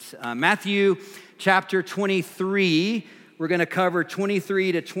moment. Matthew chapter 23, we're going to cover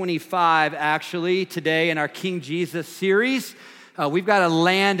 23 to 25 actually today in our King Jesus series. We've got to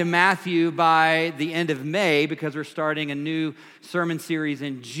land Matthew by the end of May because we're starting a new sermon series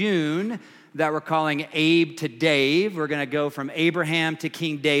in June that we're calling Abe to Dave. We're going to go from Abraham to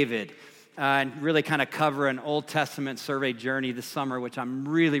King David and really kind of cover an Old Testament survey journey this summer, which I'm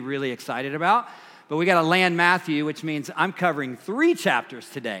really excited about. But we got to land Matthew, which means I'm covering 3 chapters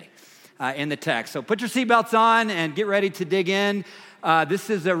today in the text. So put your seatbelts on and get ready to dig in. This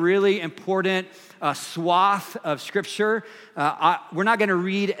is a really important swath of Scripture. We're not going to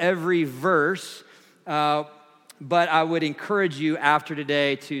read every verse, but I would encourage you after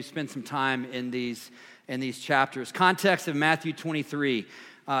today to spend some time in these chapters. Context of Matthew 23.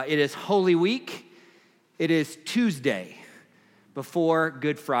 It is Holy Week. It is Tuesday before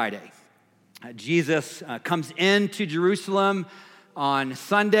Good Friday. Jesus comes into Jerusalem on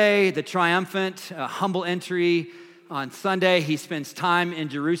Sunday, the triumphant, humble entry on Sunday. He spends time in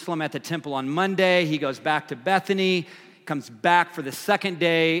Jerusalem at the temple on Monday. He goes back to Bethany, comes back for the second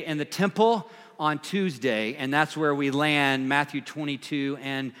day in the temple on Tuesday, and that's where we land Matthew 22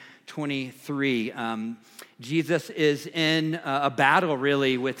 and 23. Jesus is in a battle,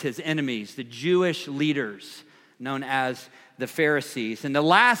 really, with his enemies, the Jewish leaders known as the Pharisees. And the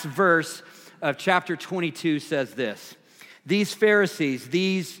last verse of chapter 22 says this: these Pharisees,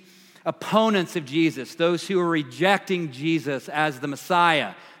 these opponents of Jesus, those who are rejecting Jesus as the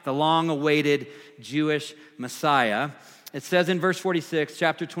Messiah, the long-awaited Jewish Messiah, it says in verse 46,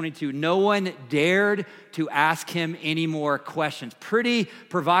 chapter 22, no one dared to ask him any more questions. Pretty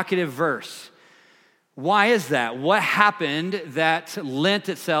provocative verse. Why is that? What happened that lent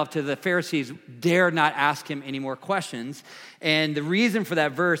itself to the Pharisees dare not ask him any more questions? And the reason for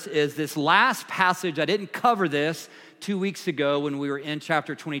that verse is this last passage. I didn't cover this 2 weeks ago when we were in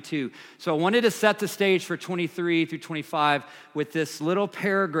chapter 22. So I wanted to set the stage for 23 through 25 with this little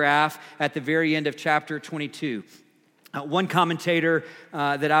paragraph at the very end of chapter 22. One commentator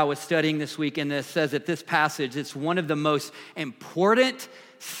that I was studying this week in this says that this passage, it's one of the most important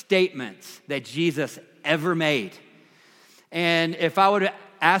statements that Jesus ever made. And if I would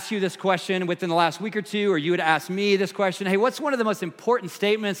ask you this question within the last week or two, or you would ask me this question, hey, what's one of the most important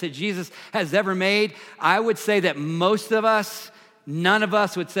statements that Jesus has ever made? I would say that most of us, none of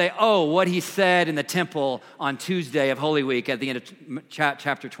us would say, oh, what he said in the temple on Tuesday of Holy Week at the end of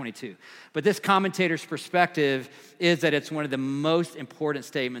chapter 22. But this commentator's perspective is that it's one of the most important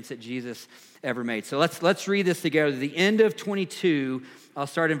statements that Jesus ever made. So let's read this together. The end of 22, I'll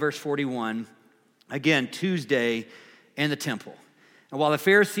start in verse 41. Again, Tuesday in the temple. And while the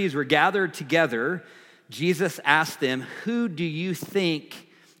Pharisees were gathered together, Jesus asked them, who do you think,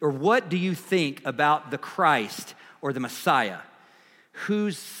 or what do you think about the Christ or the Messiah?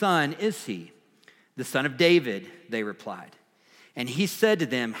 Whose son is he? The son of David, they replied. And he said to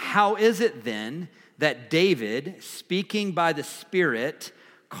them, how is it then that David, speaking by the Spirit,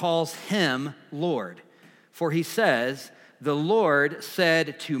 calls him Lord? For he says, the Lord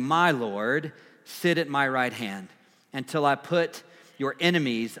said to my Lord, sit at my right hand until I put your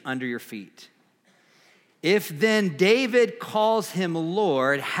enemies under your feet. If then David calls him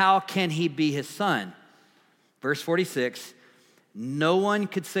Lord, how can he be his son? Verse 46, no one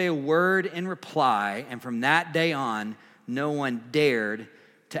could say a word in reply, and from that day on, no one dared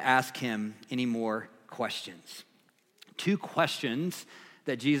to ask him any more questions. 2 questions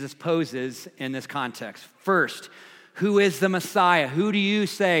that Jesus poses in this context. First, who is the Messiah? Who do you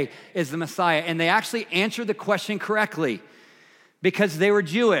say is the Messiah? And they actually answered the question correctly because they were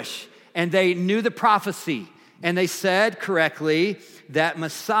Jewish and they knew the prophecy. And they said correctly that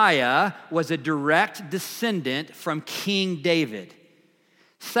Messiah was a direct descendant from King David.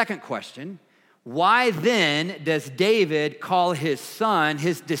 Second question, why then does David call his son,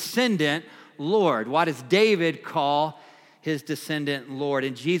 his descendant, Lord? Why does David call his descendant Lord?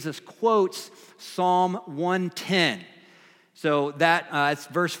 And Jesus quotes Psalm 110. So that it's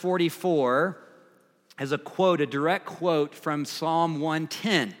verse 44 as a quote, a direct quote from Psalm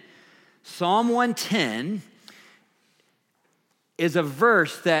 110. Psalm 110 is a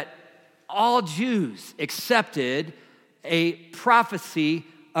verse that all Jews accepted a prophecy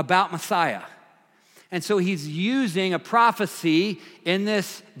about Messiah. And so he's using a prophecy in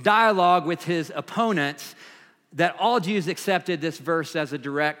this dialogue with his opponents that all Jews accepted this verse as a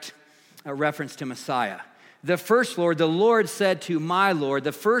direct reference to Messiah. The first Lord, the Lord said to my Lord.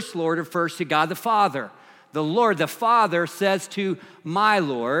 The first Lord refers to God the Father. The Lord, the Father, says to my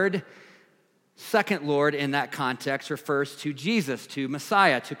Lord. Second Lord in that context refers to Jesus, to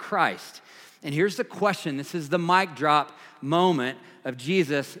Messiah, to Christ. And here's the question. This is the mic drop moment of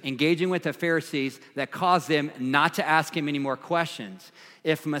Jesus engaging with the Pharisees that caused them not to ask him any more questions.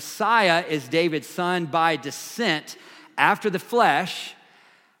 If Messiah is David's son by descent after the flesh,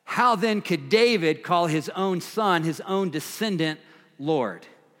 how then could David call his own son, his own descendant, Lord?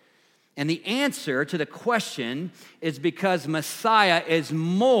 And the answer to the question is because Messiah is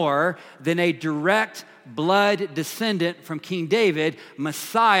more than a direct blood descendant from King David.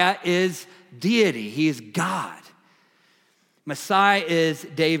 Messiah is deity. He is God. Messiah is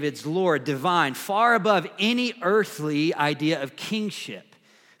David's Lord, divine, far above any earthly idea of kingship,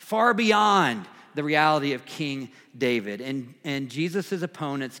 far beyond the reality of King David. And Jesus'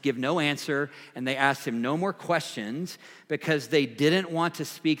 opponents give no answer, and they ask him no more questions because they didn't want to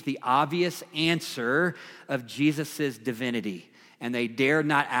speak the obvious answer of Jesus' divinity, and they dared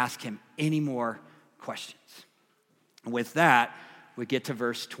not ask him any more questions. With that, we get to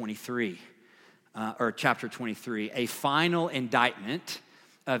verse 23, or chapter 23, a final indictment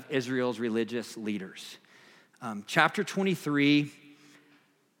of Israel's religious leaders. Chapter 23,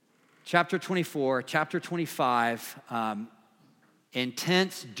 chapter 24, chapter 25,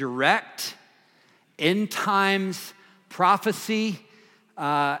 intense, direct, end times prophecy.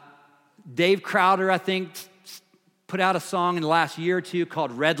 Dave Crowder, I think, put out a song in the last year or two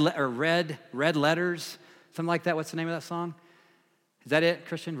called Red Letters, something like that. What's the name of that song? Is that it,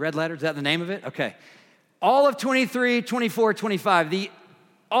 Christian? Red Letters? Is that the name of it? Okay. All of 23, 24, 25,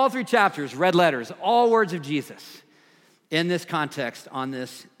 all three chapters, red letters, all words of Jesus in this context on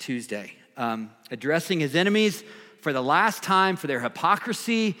this Tuesday, addressing his enemies for the last time for their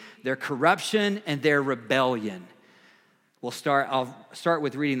hypocrisy, their corruption, and their rebellion. I'll start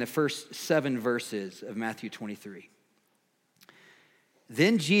with reading the first 7 verses of Matthew 23.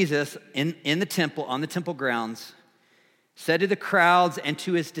 Then Jesus, in the temple, on the temple grounds, said to the crowds and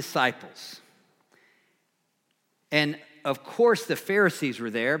to his disciples, and of course the Pharisees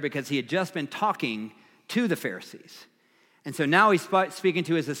were there because he had just been talking to the Pharisees. And so now he's speaking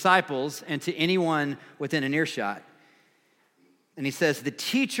to his disciples and to anyone within an earshot. And he says, the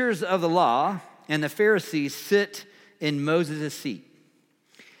teachers of the law and the Pharisees sit in Moses' seat.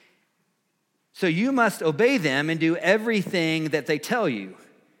 So you must obey them and do everything that they tell you.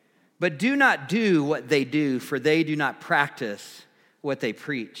 But do not do what they do, for they do not practice what they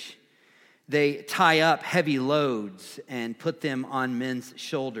preach. They tie up heavy loads and put them on men's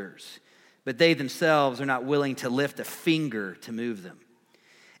shoulders, but they themselves are not willing to lift a finger to move them.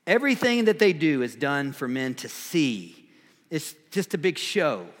 Everything that they do is done for men to see. It's just a big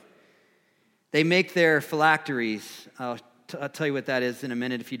show. They make their phylacteries. I'll tell you what that is in a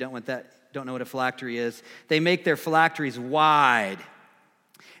minute if you don't know what a phylactery is. They make their phylacteries wide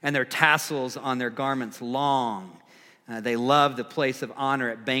and their tassels on their garments long. They love the place of honor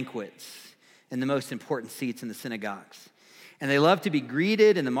at banquets and the most important seats in the synagogues. And they love to be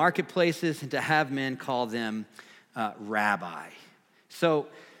greeted in the marketplaces and to have men call them rabbi. So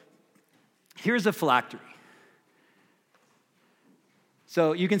here's a phylactery.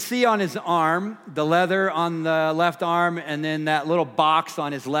 So you can see on his arm, the leather on the left arm, and then that little box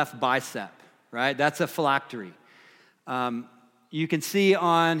on his left bicep, right? That's a phylactery. You can see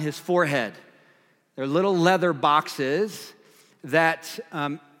on his forehead, there are little leather boxes that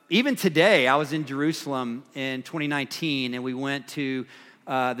even today, I was in Jerusalem in 2019, and we went to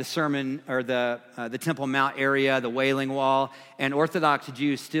the sermon or the Temple Mount area, the Wailing Wall, and Orthodox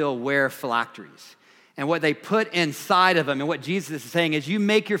Jews still wear phylacteries. And what they put inside of them, and what Jesus is saying is, you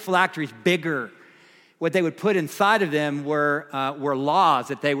make your phylacteries bigger. What they would put inside of them were laws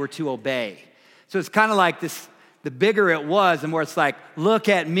that they were to obey. So it's kind of like this. The bigger it was, the more it's like, look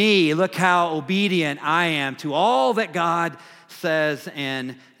at me, look how obedient I am to all that God says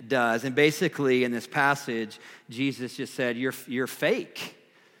and does. And basically in this passage, Jesus just said, you're fake.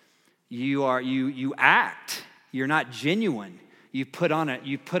 You act. You're not genuine. You put on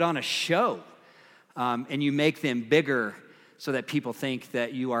a show, and you make them bigger so that people think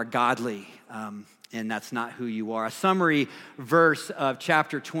that you are godly. And that's not who you are. A summary verse of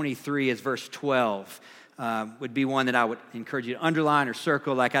chapter 23 is verse 12. Would be one that I would encourage you to underline or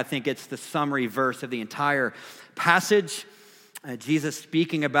circle. Like, I think it's the summary verse of the entire passage. Jesus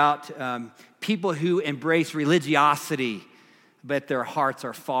speaking about people who embrace religiosity, but their hearts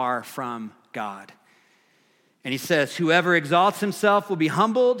are far from God. And he says, whoever exalts himself will be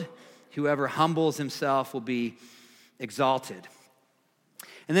humbled. Whoever humbles himself will be exalted.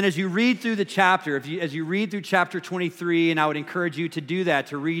 And then as you read through the chapter, as you read through chapter 23, and I would encourage you to do that,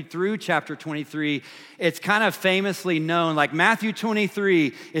 to read through chapter 23, it's kind of famously known, like Matthew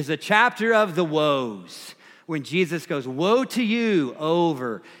 23 is a chapter of the woes, when Jesus goes, woe to you,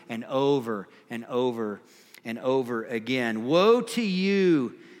 over and over and over and over again. Woe to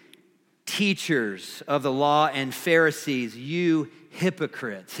you, teachers of the law and Pharisees, you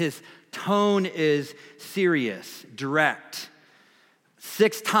hypocrites. His tone is serious, direct.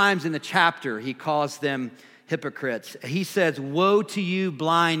 6 times in the chapter, he calls them hypocrites. He says, woe to you,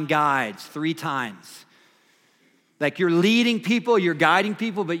 blind guides, 3 times. Like you're leading people, you're guiding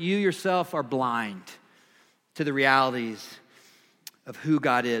people, but you yourself are blind to the realities of who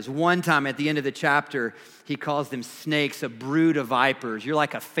God is. One time at the end of the chapter, he calls them snakes, a brood of vipers. You're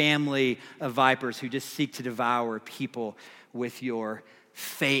like a family of vipers who just seek to devour people with your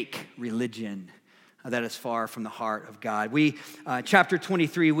fake religion that is far from the heart of God. Chapter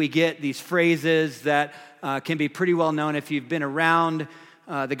 23, we get these phrases that can be pretty well known. If you've been around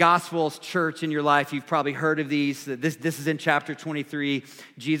the Gospels church in your life, you've probably heard of these. This is in chapter 23.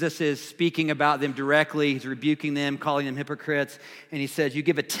 Jesus is speaking about them directly. He's rebuking them, calling them hypocrites. And he says, you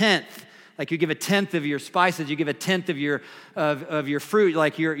give a tenth, like you give a tenth of your spices, you give a tenth of your fruit,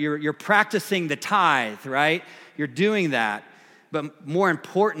 like you're practicing the tithe, right? You're doing that. But more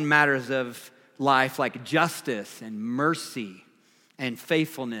important matters of life like justice and mercy and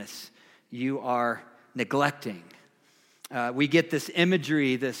faithfulness, you are neglecting. We get this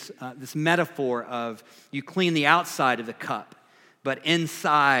imagery, this metaphor of you clean the outside of the cup, but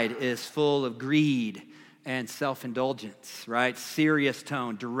inside is full of greed and self-indulgence, right? Serious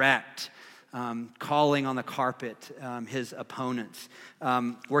tone, direct, calling on the carpet his opponents,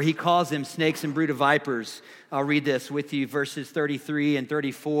 where he calls them snakes and brood of vipers. I'll read this with you, verses 33 and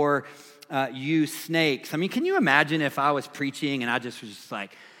 34. You snakes. I mean, can you imagine if I was preaching and I just was just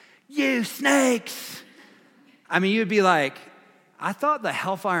like, you snakes? I mean, you'd be like, I thought the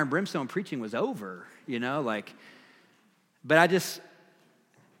hellfire and brimstone preaching was over, but this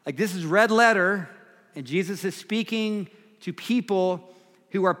is red letter, and Jesus is speaking to people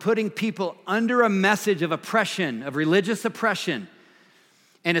who are putting people under a message of oppression, of religious oppression.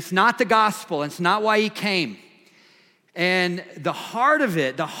 And it's not the gospel, and it's not why he came. And the heart of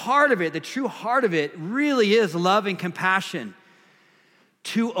it, the true heart of it really is love and compassion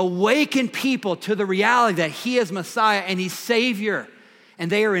to awaken people to the reality that he is Messiah and he's Savior,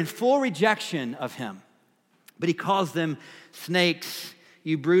 and they are in full rejection of him. But he calls them snakes,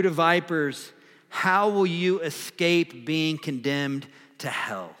 you brood of vipers. How will you escape being condemned to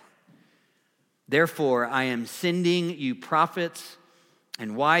hell? Therefore, I am sending you prophets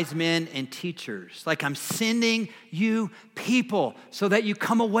and wise men and teachers. Like I'm sending you people so that you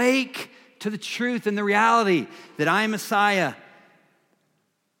come awake to the truth and the reality that I am Messiah.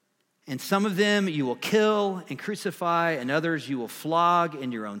 And some of them you will kill and crucify, and others you will flog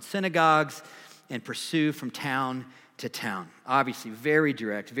in your own synagogues and pursue from town to town. Obviously, very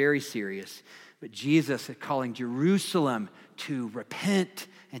direct, very serious. But Jesus is calling Jerusalem to repent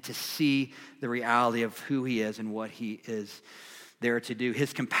and to see the reality of who he is and what he is there to do.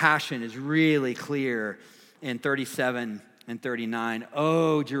 His compassion is really clear in 37 and 39.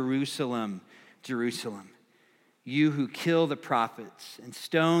 Oh, Jerusalem, Jerusalem, you who kill the prophets and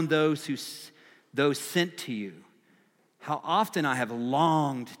stone those sent to you. How often I have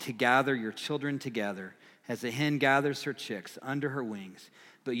longed to gather your children together as a hen gathers her chicks under her wings,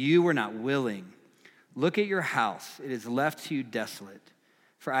 but you were not willing. Look at your house, it is left to you desolate.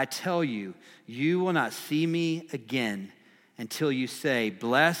 For I tell you, you will not see me again until you say,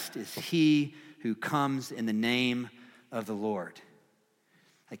 blessed is he who comes in the name of the Lord.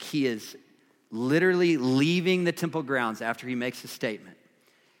 Like he is literally leaving the temple grounds after he makes a statement.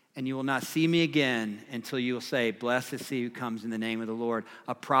 And you will not see me again until you will say, blessed is he who comes in the name of the Lord,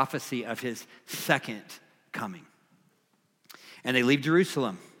 a prophecy of his second coming. And they leave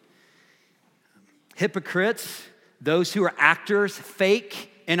Jerusalem. Hypocrites, those who are actors, fake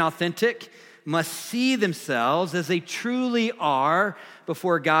and authentic, must see themselves as they truly are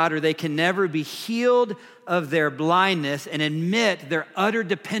before God, or they can never be healed of their blindness and admit their utter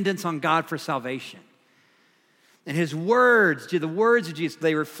dependence on God for salvation. And his words, the words of Jesus,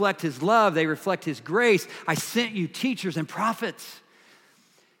 they reflect his love, they reflect his grace. I sent you teachers and prophets.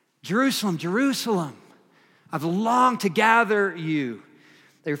 Jerusalem, Jerusalem, I've longed to gather you.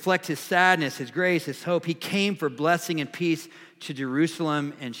 They reflect his sadness, his grace, his hope. He came for blessing and peace to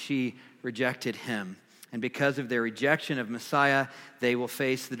Jerusalem, and she rejected him. And because of their rejection of Messiah, they will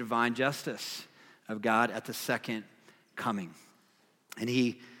face the divine justice of God at the second coming. And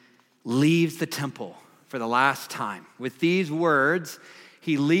he leaves the temple for the last time. With these words,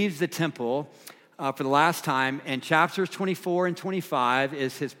 he leaves the temple for the last time, and chapters 24 and 25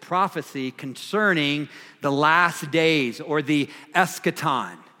 is his prophecy concerning the last days, or the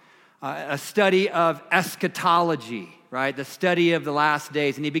eschaton, a study of eschatology, right? The study of the last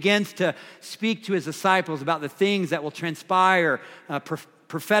days. And he begins to speak to his disciples about the things that will transpire,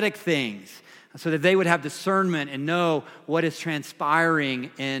 prophetic things, so that they would have discernment and know what is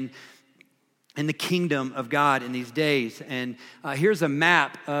transpiring in the kingdom of God in these days. And here's a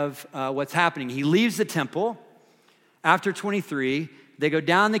map of what's happening. He leaves the temple after 23. They go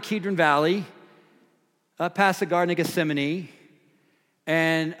down the Kidron Valley, up past the Garden of Gethsemane,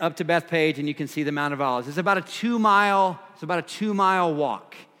 and up to Bethpage, and you can see the Mount of Olives. It's about a 2 mile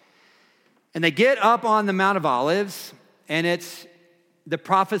walk. And they get up on the Mount of Olives, and it's the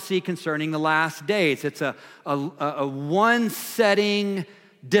prophecy concerning the last days. It's a one-setting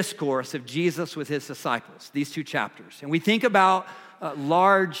discourse of Jesus with his disciples, these 2 chapters. And we think about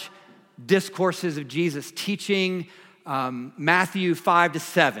large discourses of Jesus teaching, Matthew 5 to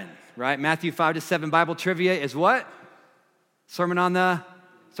 7, right? Matthew 5 to 7 Bible trivia is what? Sermon on the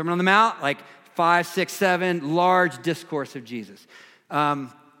Mount, like 5, 6, 7, large discourse of Jesus.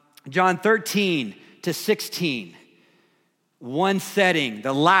 John 13 to 16, one setting,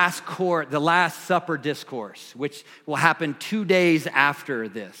 the Last Supper discourse, which will happen 2 days after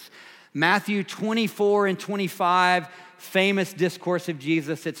this. Matthew 24 and 25, famous discourse of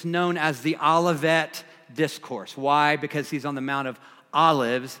Jesus. It's known as the Olivet discourse. Why? Because he's on the Mount of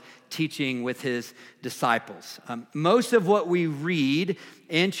Olives teaching with his disciples. Most of what we read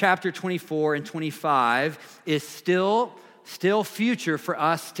in chapter 24 and 25 is still future for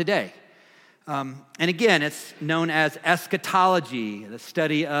us today. And again, it's known as eschatology, the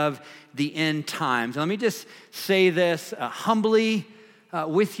study of the end times. Let me just say this humbly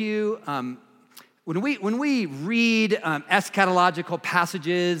with you. When we read eschatological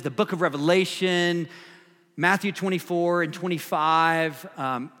passages, the book of Revelation, Matthew 24 and 25,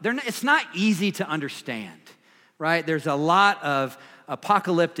 it's not easy to understand, right? There's a lot of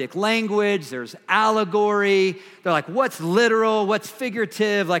apocalyptic language. There's allegory. They're like, what's literal? What's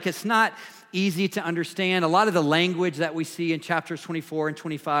figurative? Like, it's not easy to understand. A lot of the language that we see in chapters 24 and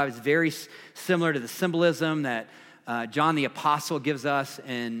 25 is very similar to the symbolism that John the Apostle gives us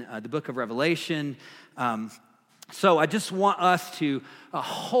in the book of Revelation. So I just want us to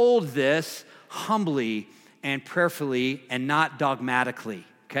hold this humbly and prayerfully and not dogmatically,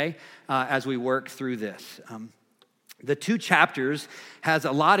 okay, as we work through this. The 2 chapters has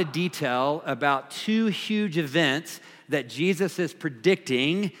a lot of detail about 2 huge events that Jesus is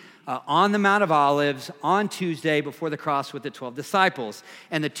predicting on the Mount of Olives on Tuesday before the cross with the 12 disciples.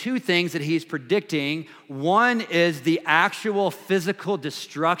 And the 2 things that he's predicting, one is the actual physical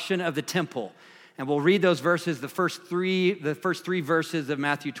destruction of the temple. And we'll read those verses, the first three verses of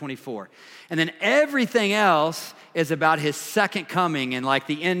Matthew 24. And then everything else is about his second coming and like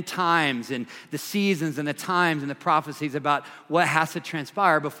the end times and the seasons and the times and the prophecies about what has to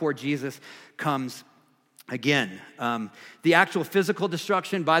transpire before Jesus comes again. The actual physical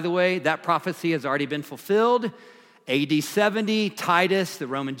destruction, by the way, that prophecy has already been fulfilled. AD 70, Titus, the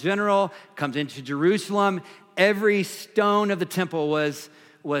Roman general, comes into Jerusalem. Every stone of the temple was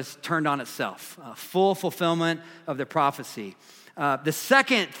turned on itself. Full fulfillment of the prophecy. The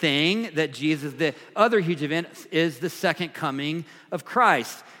second thing that the other huge event is the second coming of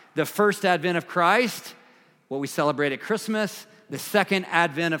Christ. The first advent of Christ, what we celebrate at Christmas. The second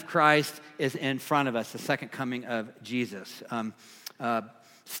advent of Christ is in front of us, the second coming of Jesus.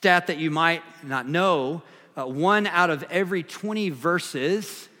 Stat that you might not know, 1 out of every 20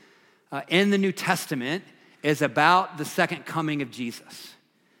 verses in the New Testament is about the second coming of Jesus.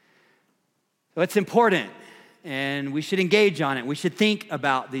 So it's important, and we should engage on it. We should think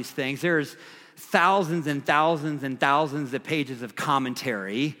about these things. There's thousands and thousands and thousands of pages of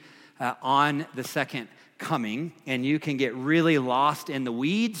commentary on the second coming, and you can get really lost in the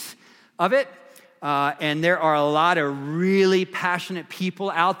weeds of it. And there are a lot of really passionate people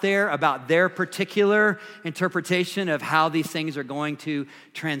out there about their particular interpretation of how these things are going to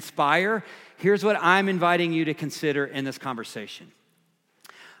transpire. Here's what I'm inviting you to consider in this conversation.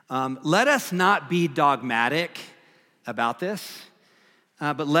 Let us not be dogmatic about this,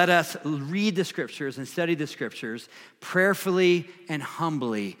 but let us read the scriptures and study the scriptures prayerfully and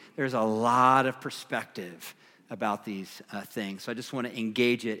humbly. There's a lot of perspective about these things. So I just want to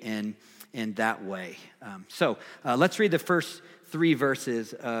engage it in that way. So let's read the first 3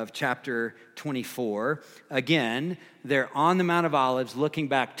 verses of chapter 24. Again, they're on the Mount of Olives looking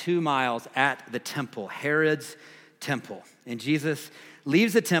back 2 miles at the temple, Herod's temple. And Jesus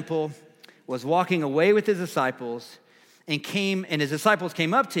leaves the temple, was walking away with his disciples, and his disciples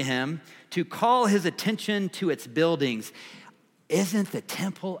came up to him to call his attention to its buildings. Isn't the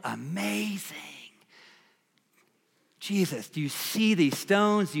temple amazing? Jesus, do you see these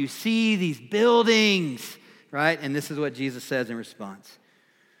stones? Do you see these buildings? Right? And this is what Jesus says in response.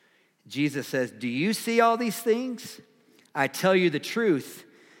 Jesus says, do you see all these things? I tell you the truth,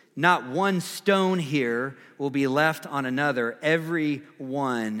 not one stone here will be left on another. Every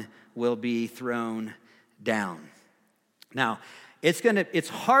one will be thrown down. Now, it's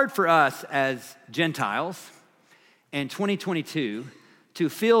hard for us as Gentiles in 2022 to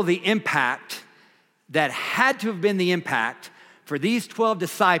feel the impact that had to have been the impact for these 12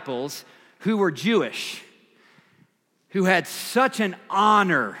 disciples who were Jewish, who had such an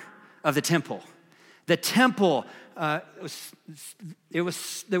honor of the temple. The temple, there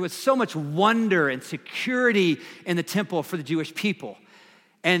was so much wonder and security in the temple for the Jewish people.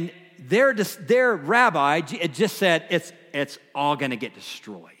 And their rabbi had just said, it's all gonna get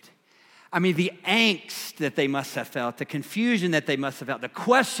destroyed. I mean, the angst that they must have felt, the confusion that they must have felt, the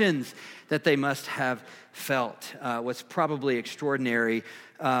questions that they must have felt was probably extraordinary.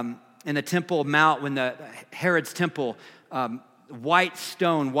 In the Temple Mount, when Herod's temple,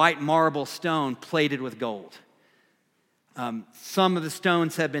 white marble stone plated with gold. Some of the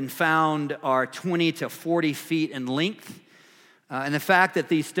stones have been found are 20 to 40 feet in length. And the fact that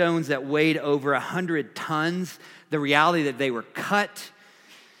these stones that weighed over 100 tons, the reality that they were cut,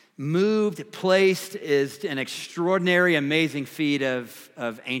 moved, placed is an extraordinary, amazing feat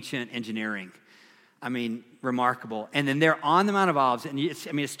of ancient engineering. I mean, remarkable. And then they're on the Mount of Olives, and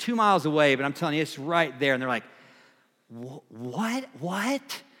it's 2 miles away, but I'm telling you, it's right there. And they're like,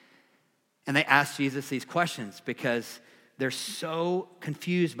 what? And they ask Jesus these questions because they're so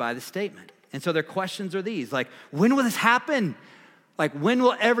confused by the statement. And so their questions are these, like, when will this happen? Like, when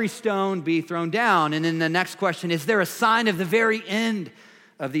will every stone be thrown down? And then the next question, is there a sign of the very end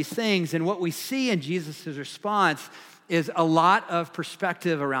of these things? And what we see in Jesus' response is a lot of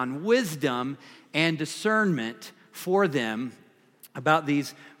perspective around wisdom and discernment for them about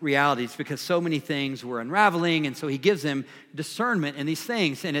these realities, because so many things were unraveling, and so he gives them discernment in these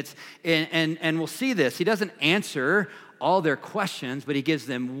things. And we'll see this. He doesn't answer all their questions, but he gives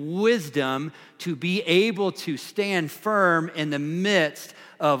them wisdom to be able to stand firm in the midst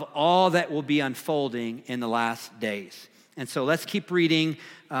of all that will be unfolding in the last days. And so let's keep reading.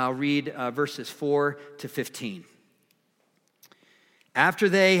 I'll read verses 4 to 15. After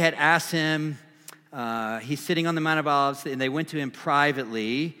they had asked him, he's sitting on the Mount of Olives, and they went to him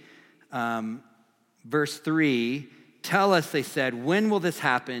privately. Verse 3, tell us, they said, when will this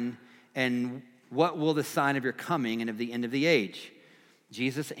happen, and what will the sign of your coming and of the end of the age?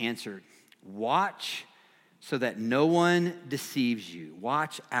 Jesus answered, watch so that no one deceives you.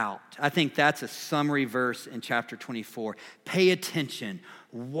 Watch out. I think that's a summary verse in chapter 24. Pay attention.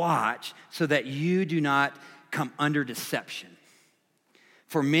 Watch so that you do not come under deception.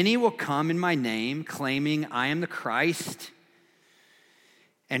 For many will come in my name, claiming I am the Christ,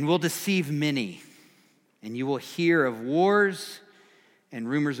 and will deceive many. And you will hear of wars and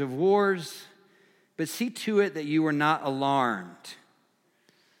rumors of wars, but see to it that you are not alarmed.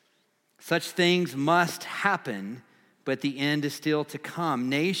 Such things must happen, but the end is still to come.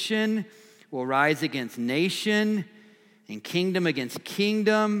 Nation will rise against nation, and kingdom against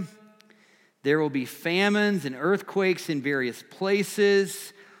kingdom. There will be famines and earthquakes in various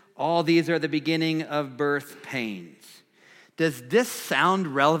places. All these are the beginning of birth pains. Does this sound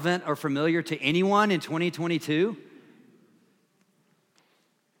relevant or familiar to anyone in 2022?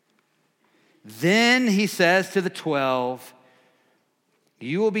 Then he says to the 12,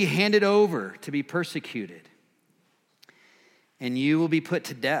 you will be handed over to be persecuted, and you will be put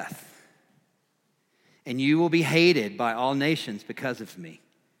to death, and you will be hated by all nations because of me.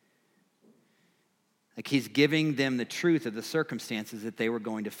 Like, he's giving them the truth of the circumstances that they were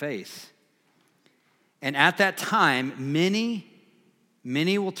going to face. And at that time, many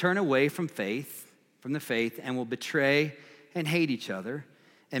will turn away from the faith, and will betray and hate each other.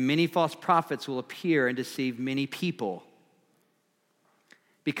 And many false prophets will appear and deceive many people.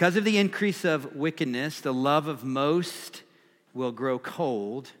 Because of the increase of wickedness, the love of most will grow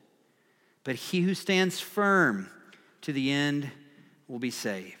cold, but he who stands firm to the end will be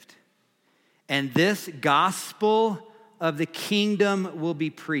saved. And this gospel of the kingdom will be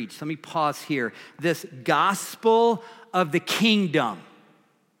preached. Let me pause here. This gospel of the kingdom.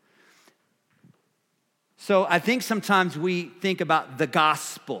 So I think sometimes we think about the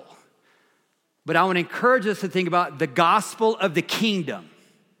gospel, but I want to encourage us to think about the gospel of the kingdom.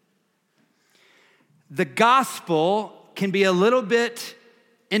 The gospel can be a little bit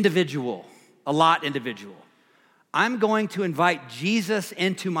individual, a lot individual. I'm going to invite Jesus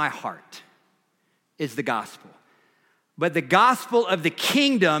into my heart is the gospel. But the gospel of the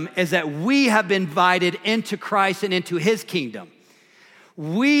kingdom is that we have been invited into Christ and into his kingdom.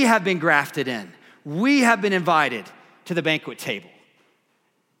 We have been grafted in. We have been invited to the banquet table.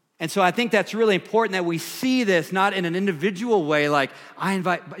 And so I think that's really important that we see this not in an individual way, like I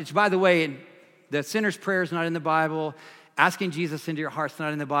invite, by the way, the sinner's prayer is not in the Bible. Asking Jesus into your heart's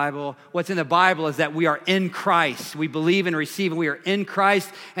not in the Bible. What's in the Bible is that we are in Christ. We believe and receive, and we are in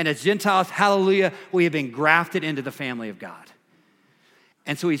Christ. And as Gentiles, hallelujah, we have been grafted into the family of God.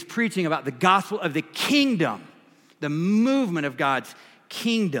 And so he's preaching about the gospel of the kingdom, the movement of God's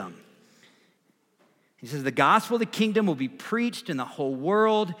kingdom. He says the gospel of the kingdom will be preached in the whole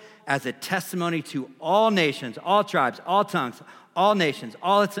world as a testimony to all nations, all tribes, all tongues, all nations,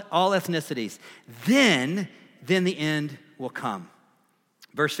 all ethnicities. Then the end will come.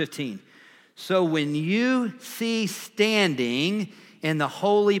 Verse 15. So when you see standing in the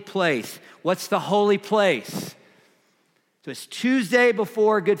holy place, what's the holy place? So it's Tuesday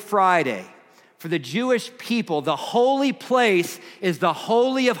before Good Friday. For the Jewish people, the holy place is the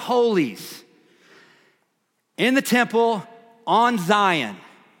Holy of Holies in the temple on Zion.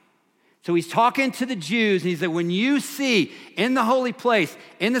 So he's talking to the Jews, and he said, when you see in the holy place,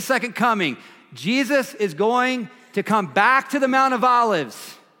 in the second coming, Jesus is going to come back to the Mount of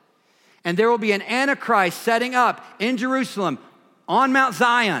Olives, and there will be an Antichrist setting up in Jerusalem on Mount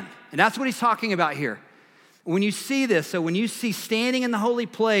Zion. And that's what he's talking about here. When you see this, so when you see standing in the holy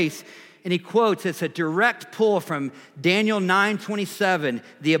place, and he quotes, it's a direct pull from Daniel 9:27,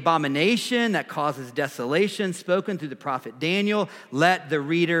 the abomination that causes desolation spoken through the prophet Daniel. Let the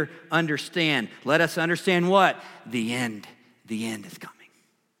reader understand. Let us understand what? The end is coming.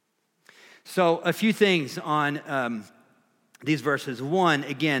 So a few things on these verses. One,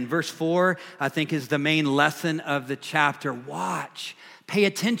 again, verse 4, I think is the main lesson of the chapter. Watch, pay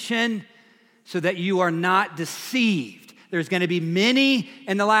attention so that you are not deceived. There's going to be many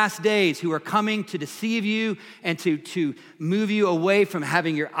in the last days who are coming to deceive you and to move you away from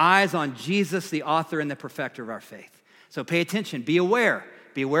having your eyes on Jesus, the author and the perfecter of our faith. So pay attention, be aware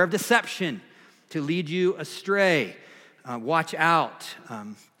of deception to lead you astray. Watch out.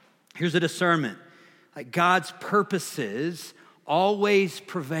 Here's a discernment. Like God's purposes always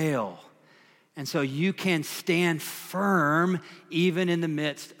prevail. And so you can stand firm even in the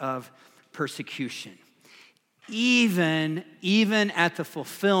midst of persecution. Even at the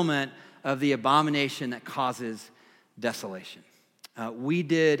fulfillment of the abomination that causes desolation. We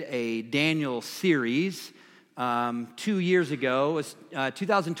did a Daniel series 2 years ago. It was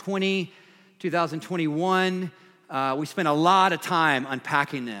 2020, 2021. We spent a lot of time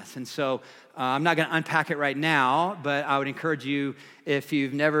unpacking this. And so I'm not going to unpack it right now, but I would encourage you, if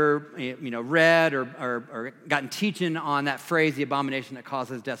you've never read or gotten teaching on that phrase, the abomination that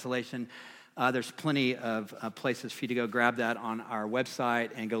causes desolation, there's plenty of places for you to go grab that on our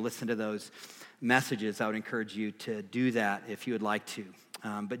website and go listen to those messages. I would encourage you to do that if you would like to.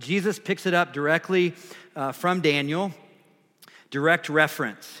 But Jesus picks it up directly from Daniel, direct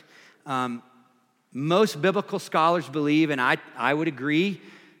reference. Most biblical scholars believe, and I would agree,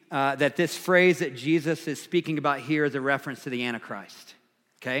 that this phrase that Jesus is speaking about here is a reference to the Antichrist,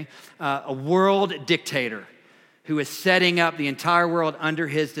 okay? A world dictator who is setting up the entire world under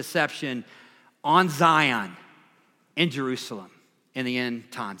his deception on Zion in Jerusalem in the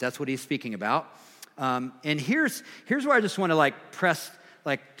end times. That's what he's speaking about. And here's where I just want to press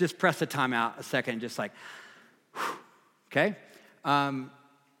the time out a second, just okay?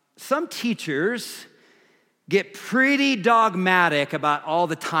 Some teachers get pretty dogmatic about all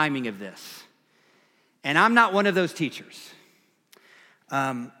the timing of this. And I'm not one of those teachers.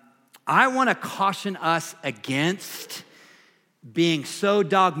 I want to caution us against being so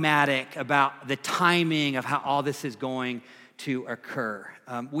dogmatic about the timing of how all this is going to occur.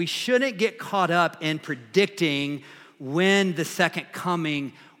 We shouldn't get caught up in predicting when the second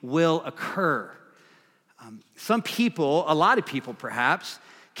coming will occur. Some people, a lot of people perhaps,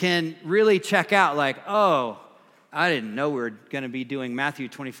 can really check out oh, I didn't know we were going to be doing Matthew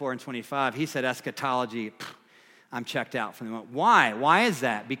 24 and 25. He said eschatology. I'm checked out from the moment. Why? Why is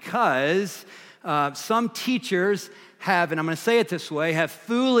that? Because some teachers have, and I'm going to say it this way, have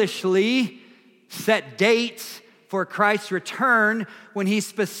foolishly set dates for Christ's return when he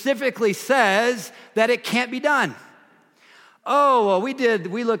specifically says that it can't be done. Oh, well,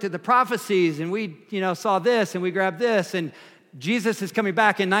 we looked at the prophecies and we, saw this and we grabbed this and Jesus is coming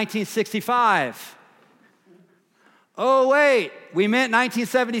back in 1965. Oh, wait, we meant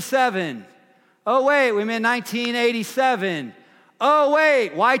 1977. Oh, wait, we meant 1987. Oh,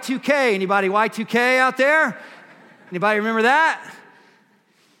 wait, Y2K. Anybody Y2K out there? Anybody remember that?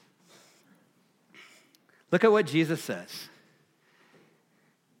 Look at what Jesus says.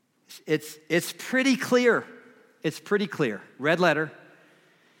 It's pretty clear. It's pretty clear. Red letter.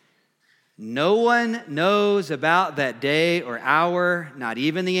 No one knows about that day or hour, not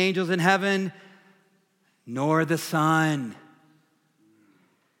even the angels in heaven, nor the Son,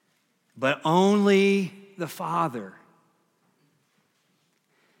 but only the Father.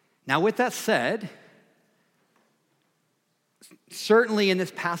 Now, with that said, certainly in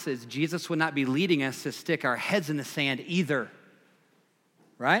this passage, Jesus would not be leading us to stick our heads in the sand either,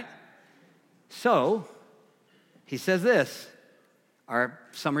 right? So, he says this, our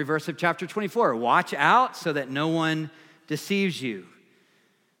summary verse of chapter 24, watch out so that no one deceives you.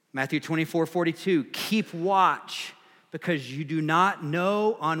 Matthew 24:42, keep watch because you do not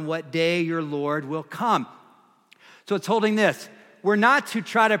know on what day your Lord will come. So it's holding this. We're not to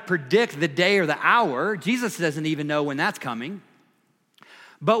try to predict the day or the hour. Jesus doesn't even know when that's coming.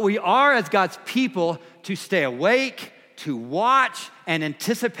 But we are, as God's people, to stay awake, to watch, and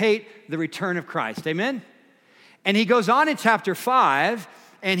anticipate the return of Christ. Amen? And he goes on in chapter 5,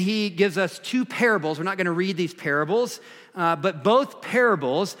 and he gives us two parables. We're not going to read these parables, but both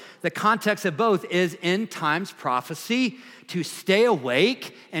parables, the context of both is end times prophecy to stay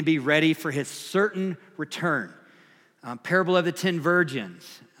awake and be ready for his certain return. Parable of the 10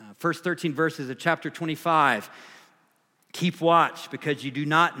 virgins, first 13 verses of chapter 25. Keep watch because you do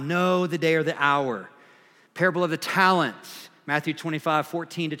not know the day or the hour. Parable of the talents, Matthew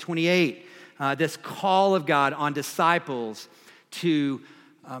 25:14-28. This call of God on disciples to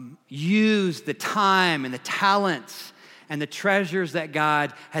use the time and the talents and the treasures that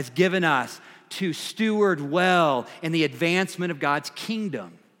God has given us to steward well in the advancement of God's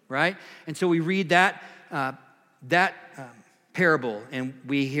kingdom, right? And so we read that parable and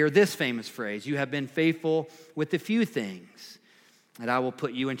we hear this famous phrase, you have been faithful with a few things, and I will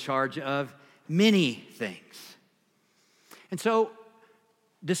put you in charge of many things. And so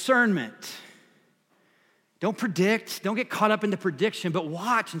discernment. Don't predict. Don't get caught up in the prediction, but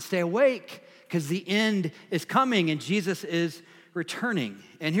watch and stay awake because the end is coming and Jesus is returning.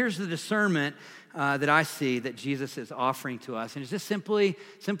 And here's the discernment that I see that Jesus is offering to us. And it's just simply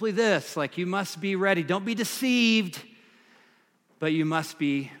this, like you must be ready. Don't be deceived, but you must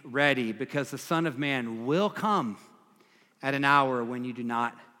be ready because the Son of Man will come at an hour when you do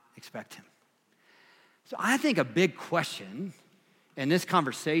not expect him. So I think a big question in this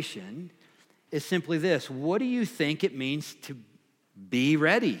conversation is simply this. What do you think it means to be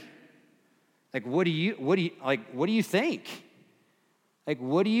ready? Like, what do you think? Like,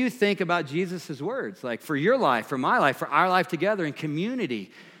 what do you think about Jesus' words? Like, for your life, for my life, for our life together in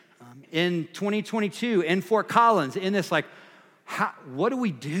community, in 2022, in Fort Collins, in this, like, what do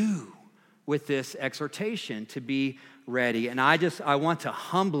we do with this exhortation to be ready? And I want to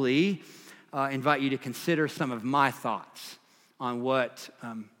humbly invite you to consider some of my thoughts on what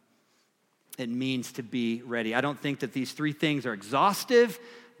it means to be ready. I don't think that these three things are exhaustive,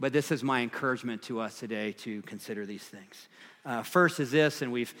 but this is my encouragement to us today to consider these things. First is this,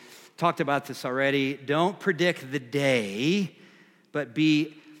 and we've talked about this already, don't predict the day, but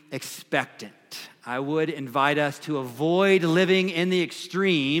be expectant. I would invite us to avoid living in the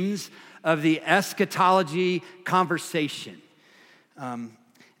extremes of the eschatology conversation.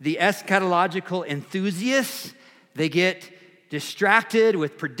 The eschatological enthusiasts, they get distracted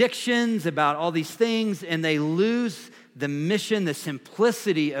with predictions about all these things, and they lose the mission, the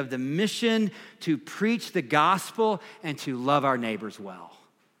simplicity of the mission to preach the gospel and to love our neighbors well.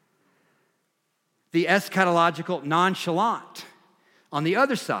 The eschatological nonchalant, on the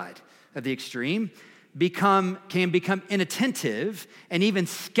other side of the extreme, can become inattentive and even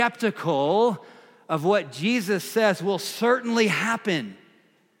skeptical of what Jesus says will certainly happen.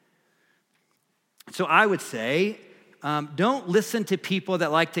 So I would say, don't listen to people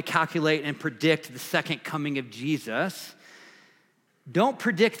that like to calculate and predict the second coming of Jesus. Don't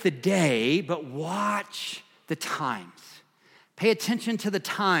predict the day, but watch the times. Pay attention to the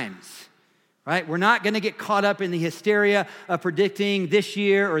times, right? We're not going to get caught up in the hysteria of predicting this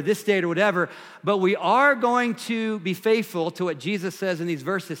year or this date or whatever, but we are going to be faithful to what Jesus says in these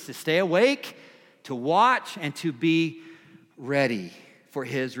verses, to stay awake, to watch, and to be ready for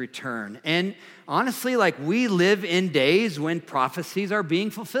his return. And honestly, like, we live in days when prophecies are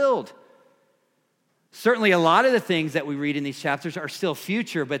being fulfilled. Certainly a lot of the things that we read in these chapters are still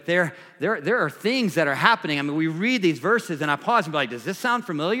future, but there are things that are happening. I mean, we read these verses and I pause and be like, does this sound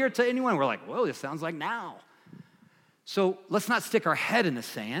familiar to anyone? We're like, whoa, this sounds like now. So let's not stick our head in the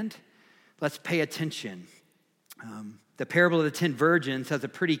sand. Let's pay attention. The parable of the 10 virgins has a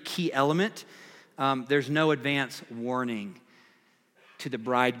pretty key element. There's no advance warning to the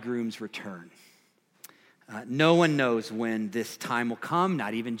bridegroom's return. No one knows when this time will come,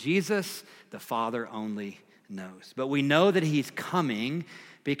 not even Jesus. The Father only knows. But we know that he's coming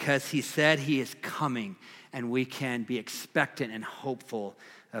because he said he is coming, and we can be expectant and hopeful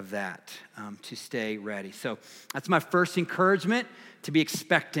of that, to stay ready. So that's my first encouragement, to be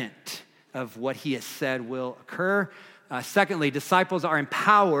expectant of what he has said will occur. Secondly, disciples are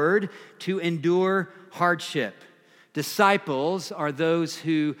empowered to endure hardship. Disciples are those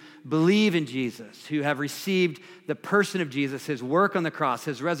who believe in Jesus, who have received the person of Jesus, his work on the cross,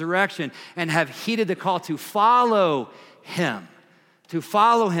 his resurrection, and have heeded the call to follow him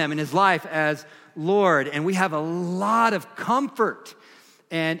in his life as Lord. And we have a lot of comfort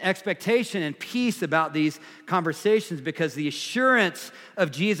and expectation and peace about these conversations because the assurance of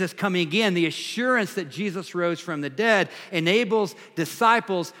Jesus coming again, the assurance that Jesus rose from the dead, enables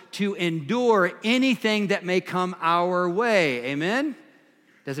disciples to endure anything that may come our way. Amen?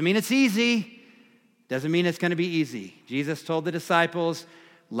 Doesn't mean it's easy. Doesn't mean it's going to be easy. Jesus told the disciples,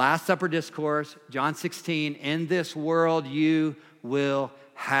 Last Supper discourse, John 16, in this world you will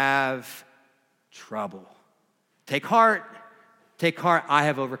have trouble. Take heart. Take heart, I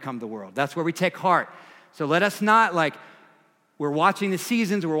have overcome the world. That's where we take heart. So let us not, we're watching the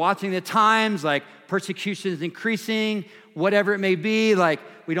seasons, we're watching the times, persecution is increasing, whatever it may be,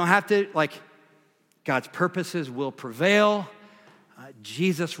 we don't have to, God's purposes will prevail.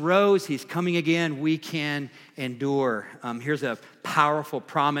 Jesus rose, he's coming again, we can endure. Here's a powerful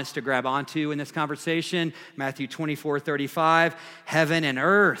promise to grab onto in this conversation. Matthew 24:35, heaven and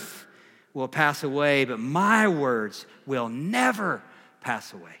earth will pass away, but my words will never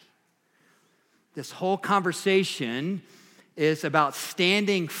pass away. This whole conversation is about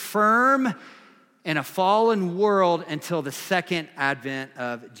standing firm in a fallen world until the second advent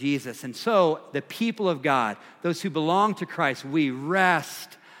of Jesus. And so the people of God, those who belong to Christ, we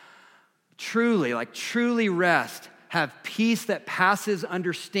rest truly, truly rest, have peace that passes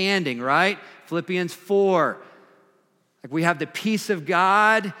understanding, right? Philippians 4. We have the peace of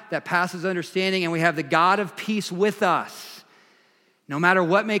God that passes understanding, and we have the God of peace with us, no matter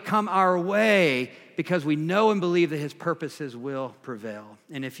what may come our way, because we know and believe that his purposes will prevail.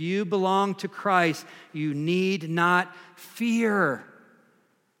 And if you belong to Christ, you need not fear.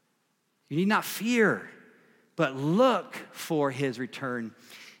 You need not fear, but look for his return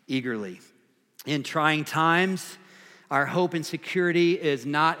eagerly. In trying times, our hope and security is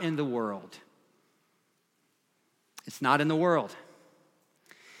not in the world. It's not in the world.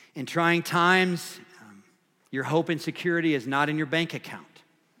 In trying times, your hope and security is not in your bank account.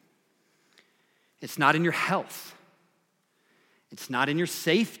 It's not in your health. It's not in your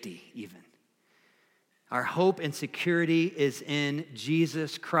safety, even. Our hope and security is in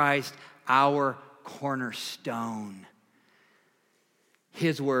Jesus Christ, our cornerstone.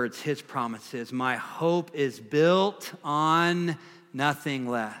 His words, his promises. My hope is built on nothing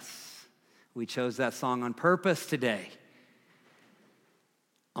less. We chose that song on purpose today.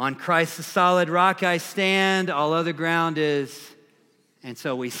 On Christ the solid rock I stand, all other ground is. And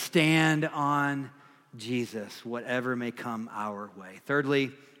so we stand on Jesus, whatever may come our way.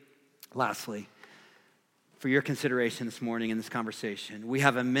 Thirdly, lastly, for your consideration this morning in this conversation, we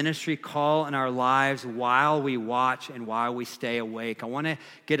have a ministry call in our lives while we watch and while we stay awake. I want to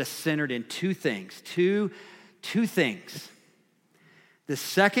get us centered in two things. Two things. The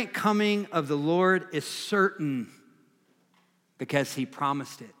second coming of the Lord is certain because he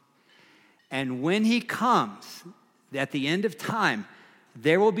promised it. And when he comes, at the end of time,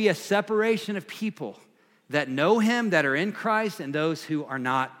 there will be a separation of people that know him, that are in Christ, and those who are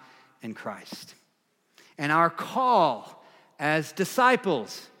not in Christ. And our call as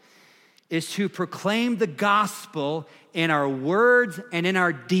disciples is to proclaim the gospel in our words and in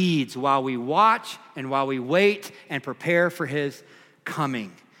our deeds while we watch and while we wait and prepare for his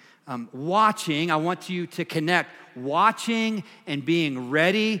coming. Watching, I want you to connect watching and being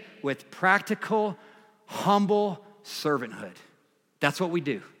ready with practical, humble servanthood. That's what we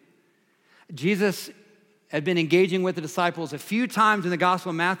do. Jesus had been engaging with the disciples a few times in the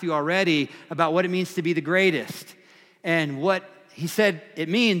Gospel of Matthew already about what it means to be the greatest. And what he said it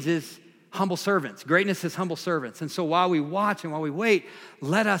means is humble servants. Greatness is humble servants. And so while we watch and while we wait,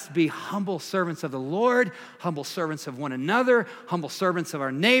 let us be humble servants of the Lord, humble servants of one another, humble servants of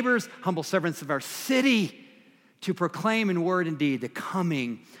our neighbors, humble servants of our city, to proclaim in word and deed the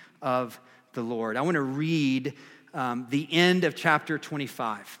coming of the Lord. I want to read the end of chapter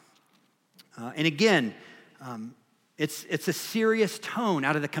 25. And again, it's a serious tone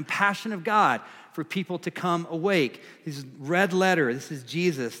out of the compassion of God for people to come awake. This is red letter. This is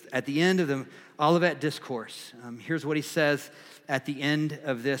Jesus at the end of the Olivet Discourse. Here's what he says at the end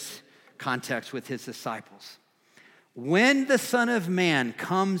of this context with his disciples. When the Son of Man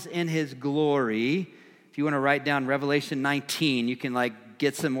comes in his glory, if you want to write down Revelation 19, you can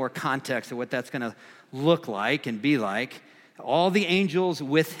get some more context of what that's going to look like and be like. All the angels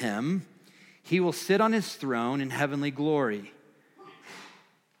with him, he will sit on his throne in heavenly glory.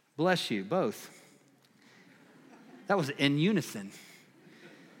 Bless you, both. That was in unison.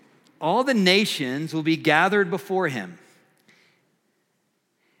 All the nations will be gathered before him.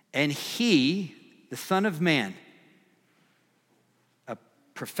 And he, the Son of Man, a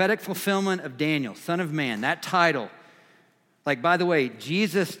prophetic fulfillment of Daniel, Son of Man, that title. By the way,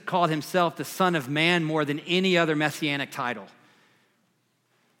 Jesus called himself the Son of Man more than any other messianic title.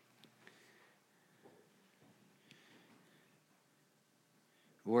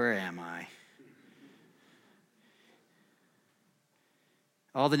 Where am I?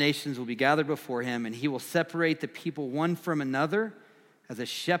 All the nations will be gathered before him, and he will separate the people one from another, as a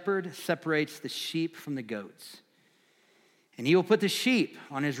shepherd separates the sheep from the goats. And he will put the sheep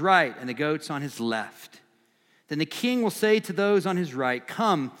on his right and the goats on his left. Then the king will say to those on his right,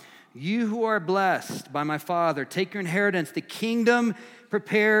 "Come, you who are blessed by my Father, take your inheritance, the kingdom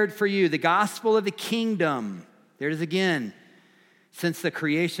prepared for you." The gospel of the kingdom. There it is again. Since the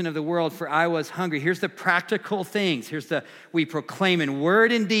creation of the world, for I was hungry. Here's the practical things. We proclaim in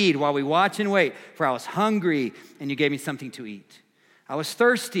word and deed while we watch and wait. For I was hungry, and you gave me something to eat. I was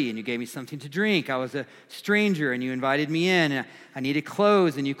thirsty, and you gave me something to drink. I was a stranger, and you invited me in. I needed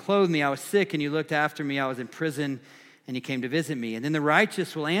clothes, and you clothed me. I was sick, and you looked after me. I was in prison, and you came to visit me. And then the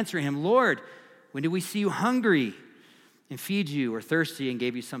righteous will answer him, "Lord, when did we see you hungry and feed you, or thirsty and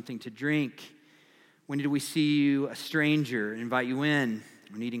gave you something to drink? When did we see you a stranger and invite you in,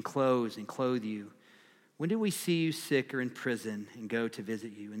 or needing clothes and clothe you? When did we see you sick or in prison and go to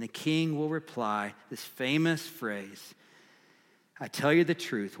visit you?" And the king will reply this famous phrase, "I tell you the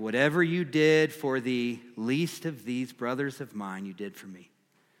truth, whatever you did for the least of these brothers of mine, you did for me."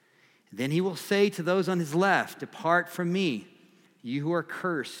 And then he will say to those on his left, "Depart from me, you who are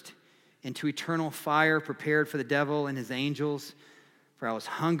cursed, into eternal fire prepared for the devil and his angels. For I was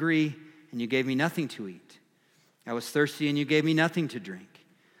hungry, and you gave me nothing to eat. I was thirsty, and you gave me nothing to drink.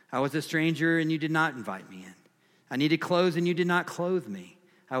 I was a stranger, and you did not invite me in. I needed clothes, and you did not clothe me.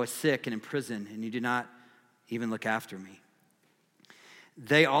 I was sick and in prison, and you did not even look after me."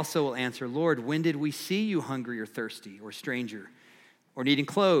 They also will answer, "Lord, when did we see you hungry or thirsty or stranger or needing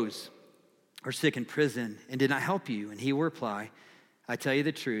clothes or sick in prison and did not help you?" And he will reply, "I tell you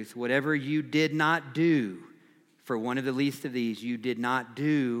the truth, whatever you did not do for one of the least of these, you did not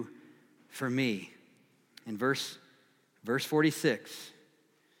do for me." In verse 46,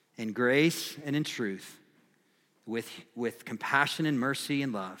 "In grace and in truth, with compassion and mercy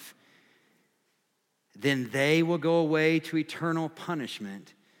and love, then they will go away to eternal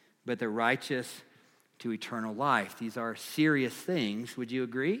punishment, but the righteous to eternal life." These are serious things, would you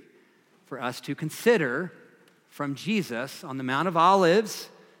agree, for us to consider from Jesus on the Mount of Olives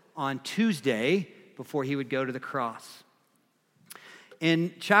on Tuesday before he would go to the cross.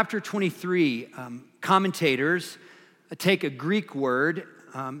 In chapter 23, commentators take a Greek word.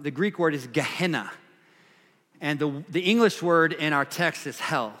 The Greek word is Gehenna. And the English word in our text is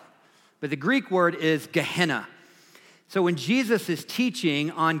hell. But the Greek word is Gehenna. So when Jesus is teaching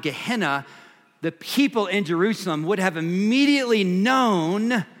on Gehenna, the people in Jerusalem would have immediately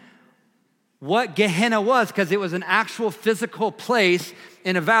known what Gehenna was, because it was an actual physical place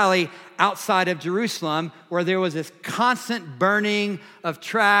in a valley outside of Jerusalem where there was this constant burning of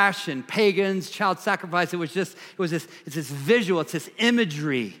trash and pagans, child sacrifice. It's this visual, it's this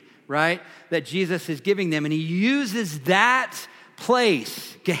imagery, right, that Jesus is giving them. And he uses that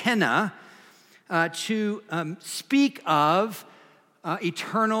place, Gehenna, to speak of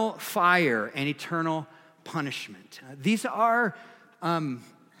eternal fire and eternal punishment. These are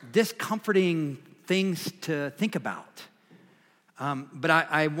discomforting things to think about. But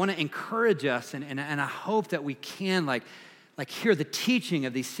I want to encourage us, and I hope that we can hear the teaching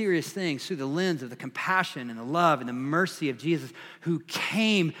of these serious things through the lens of the compassion and the love and the mercy of Jesus, who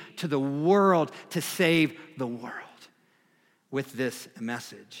came to the world to save the world with this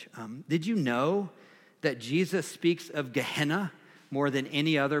message. Did you know that Jesus speaks of Gehenna more than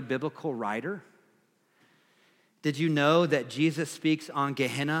any other biblical writer? Did you know that Jesus speaks on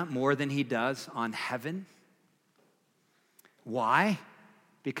Gehenna more than he does on heaven? Why?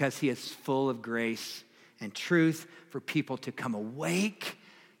 Because he is full of grace and truth for people to come awake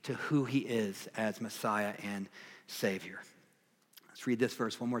to who he is as Messiah and Savior. Let's read this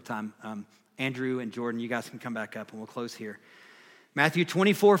verse one more time. Andrew and Jordan, you guys can come back up and we'll close here. Matthew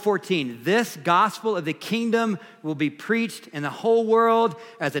 24:14, this gospel of the kingdom will be preached in the whole world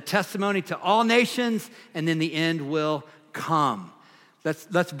as a testimony to all nations, and then the end will come.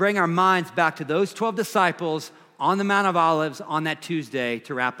 Let's bring our minds back to those 12 disciples on the Mount of Olives on that Tuesday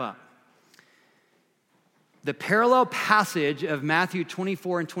to wrap up. The parallel passage of Matthew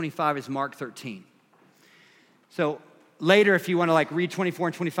 24 and 25 is Mark 13. So later, if you want to read 24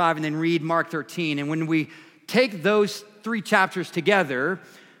 and 25 and then read Mark 13, and when we take those 3 chapters together,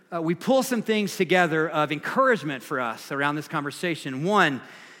 we pull some things together of encouragement for us around this conversation. One,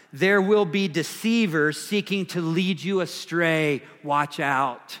 there will be deceivers seeking to lead you astray. Watch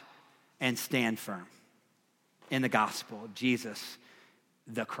out and stand firm in the gospel of Jesus,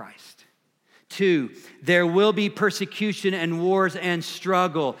 the Christ. 2, there will be persecution and wars and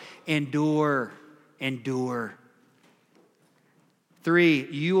struggle. Endure. 3,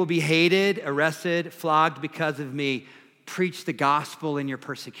 you will be hated, arrested, flogged because of me. Preach the gospel in your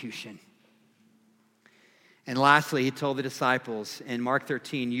persecution. And lastly, he told the disciples in Mark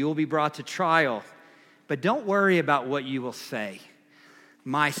 13, you will be brought to trial, but don't worry about what you will say.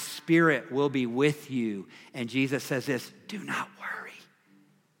 My spirit will be with you. And Jesus says this, do not worry.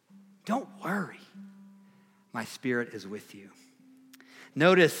 Don't worry. My spirit is with you.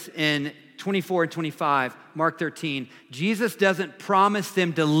 Notice in 24 and 25, Mark 13, Jesus doesn't promise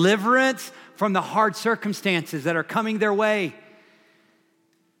them deliverance from the hard circumstances that are coming their way,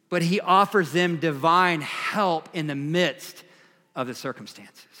 but he offers them divine help in the midst of the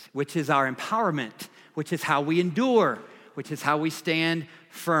circumstances, which is our empowerment, which is how we endure, which is how we stand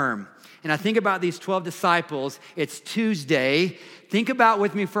firm. And I think about these 12 disciples. It's Tuesday. Think about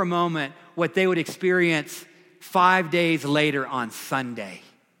with me for a moment what they would experience 5 days later on Sunday.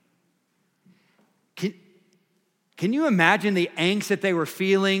 Can you imagine the angst that they were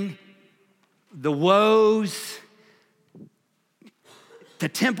feeling, the woes, the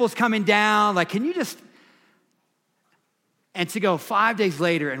temple's coming down? Can you just... And to go 5 days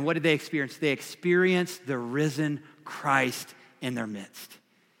later, and what did they experience? They experienced the risen Christ in their midst.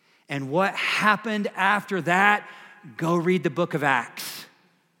 And what happened after that? Go read the book of Acts.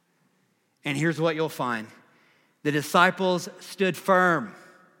 And here's what you'll find. The disciples stood firm,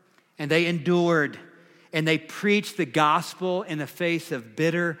 and they endured, and they preached the gospel in the face of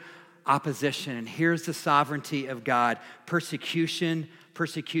bitter opposition. And here's the sovereignty of God. Persecution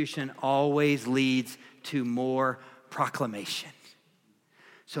always leads to more proclamation.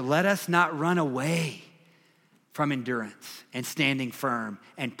 So let us not run away from endurance and standing firm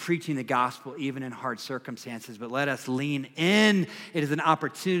and preaching the gospel even in hard circumstances, but let us lean in. It is an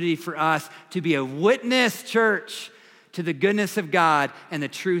opportunity for us to be a witness, church, to the goodness of God and the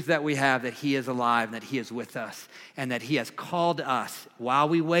truth that we have, that he is alive and that he is with us and that he has called us while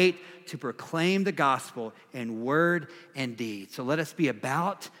we wait to proclaim the gospel in word and deed. So let us be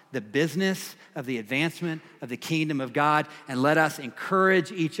about the business of the advancement of the kingdom of God, and let us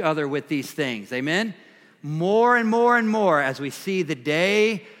encourage each other with these things. Amen? More and more and more as we see the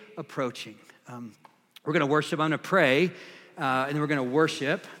day approaching. We're going to worship. I'm going to pray, and then we're going to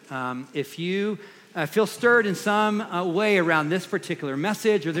worship. If you feel stirred in some way around this particular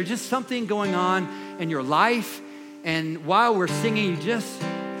message, or there's just something going on in your life, and while we're singing, you just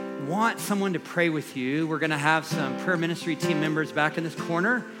want someone to pray with you, we're going to have some prayer ministry team members back in this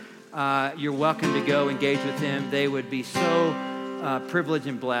corner. You're welcome to go engage with them. They would be so privileged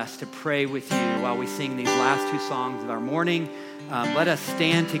and blessed to pray with you while we sing these last 2 songs of our morning. Let us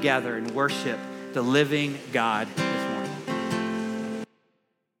stand together and worship the living God.